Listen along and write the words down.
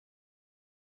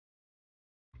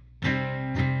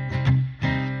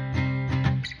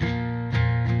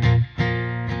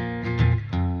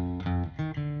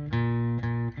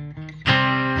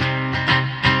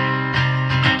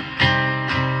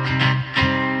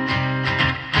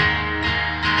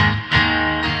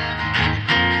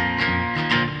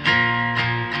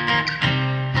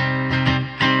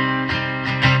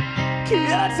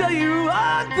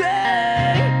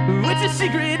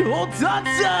hold on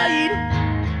tight.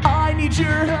 I need your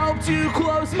help to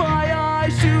close my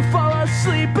eyes, to fall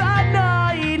asleep at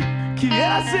night. Can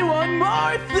I say one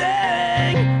more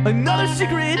thing? Another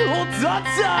secret, hold on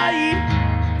tight.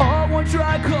 A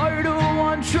one-track heart, a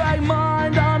one-track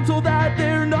mind. I'm told that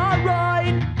they're not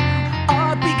right.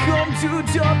 I've become too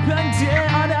dependent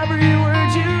on every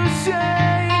word you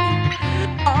say.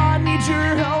 I need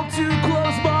your help to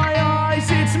close my eyes,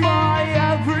 it's my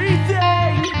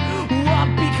everything.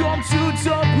 I've become too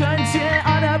dependent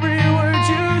on every word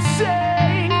you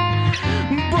say.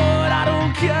 But I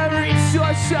don't care, it's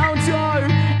your sound or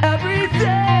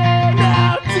everything.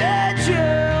 How did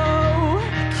you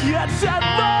catch that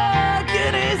look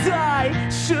in his eye?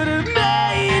 Should've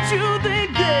made you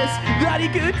think this, that he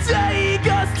could take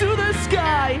us to the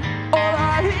sky. All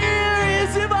I hear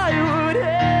is if I would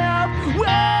have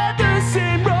went the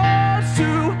same roads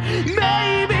too,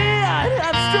 maybe I'd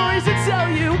have stories to tell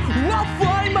you. I'll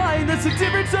find mine, that's the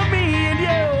difference of me and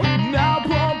you. Now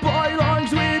pump our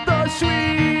lungs with the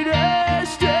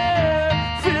sweetest air,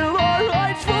 fill our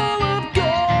hearts full of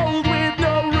gold with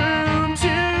no room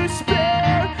to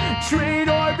spare. Drain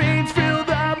our veins, fill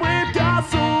them with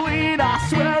gasoline, I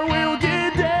swear we'll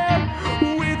get there.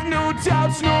 With no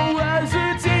doubts, no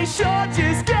hesitation,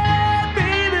 just give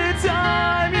me the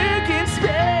time you can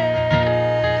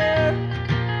spare.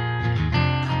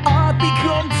 I've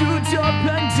become too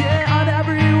dependent on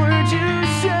every word you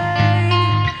say.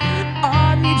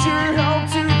 I need your help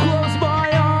to close my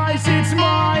eyes, it's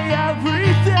my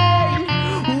everything.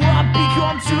 I've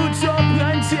become too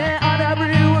dependent on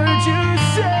every word you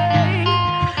say.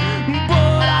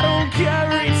 But I don't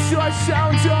care, it's your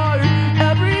sound or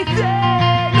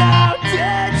everything. How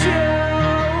did you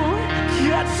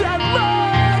catch that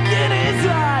look in his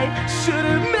eye?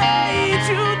 Should've made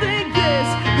you think this,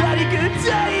 that he could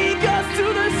take us to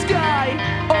the sky.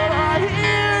 All I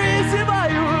hear is if I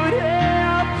would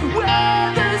have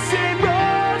went the same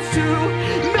roads too,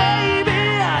 maybe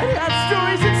I'd have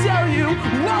stories to tell you.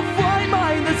 I'll find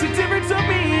mine, that's the difference of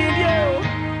me and you.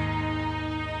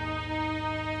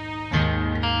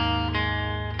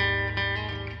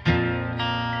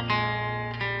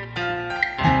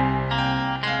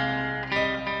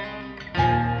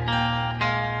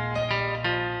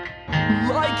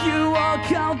 Like you, I'll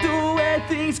count the way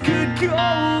things could go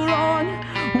wrong,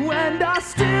 when I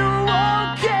still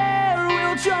won't care.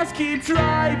 We'll just keep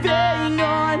driving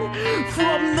on.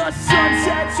 From the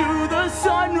sunset to the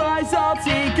sunrise, I'll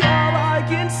take all I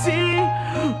can see.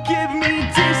 Give me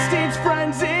distance,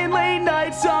 friends in late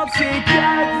nights, I'll take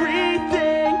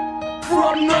everything.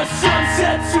 From the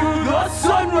sunset to the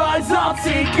sunrise, I'll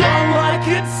take all I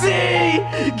can see.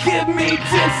 Give me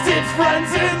distance,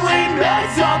 friends in late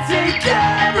nights, I'll take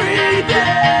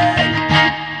everything.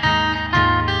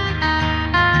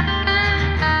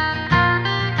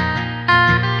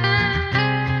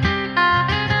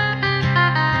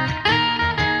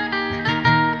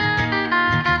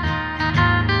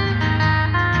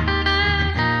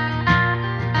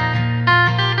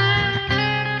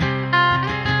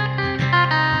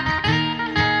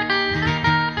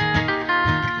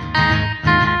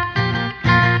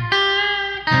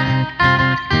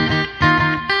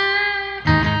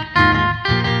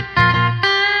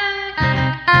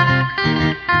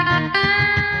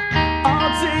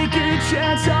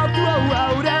 Chance I'll throw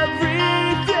out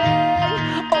everything,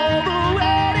 all the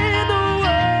weight in the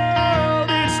world,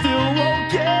 it still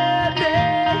won't get me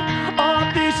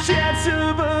off this chance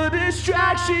of a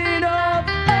distraction of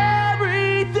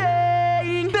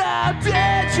everything. How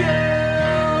did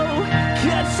you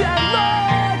catch that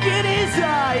look in his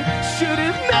eye?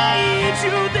 Should've made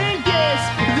you think this,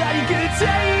 that he could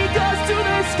take us to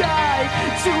the sky,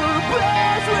 to a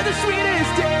place where the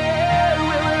sweetest air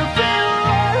will fill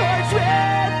our hearts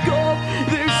with gold.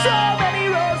 There's so many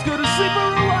roads, go to sleep for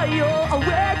a while, I'll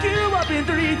wake you up in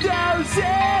 3,000.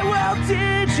 Well,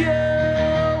 did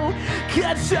you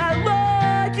catch that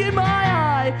look in my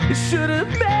eye? It should've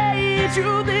made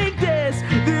you think this,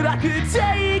 that I could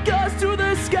take us to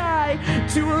the sky,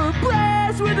 to a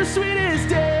place with the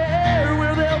sweetest air,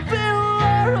 where they'll fill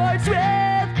our hearts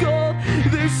with gold.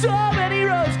 There's so many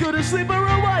roads, go to sleep for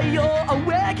a while, I'll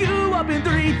wake you up